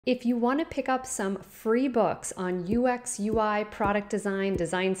If you want to pick up some free books on UX, UI, product design,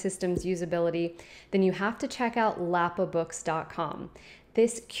 design systems, usability, then you have to check out lapabooks.com.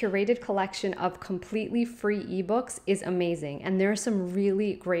 This curated collection of completely free ebooks is amazing, and there are some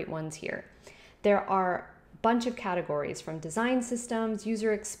really great ones here. There are a bunch of categories from design systems,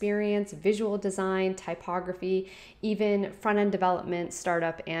 user experience, visual design, typography, even front-end development,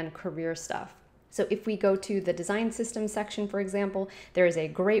 startup, and career stuff. So if we go to the design systems section, for example, there is a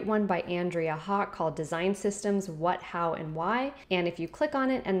great one by Andrea Hawk called Design Systems, What, How, and Why. And if you click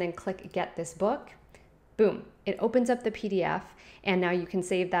on it and then click Get This Book, boom, it opens up the PDF, and now you can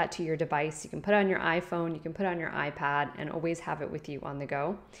save that to your device. You can put it on your iPhone, you can put it on your iPad, and always have it with you on the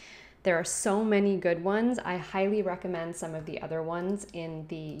go. There are so many good ones. I highly recommend some of the other ones in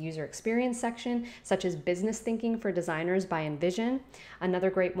the user experience section, such as Business Thinking for Designers by Envision. Another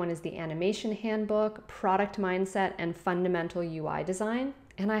great one is the Animation Handbook, Product Mindset, and Fundamental UI Design.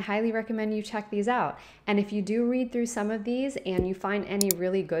 And I highly recommend you check these out. And if you do read through some of these and you find any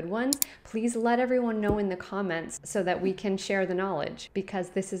really good ones, please let everyone know in the comments so that we can share the knowledge, because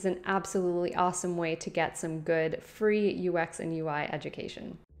this is an absolutely awesome way to get some good free UX and UI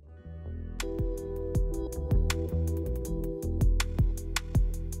education.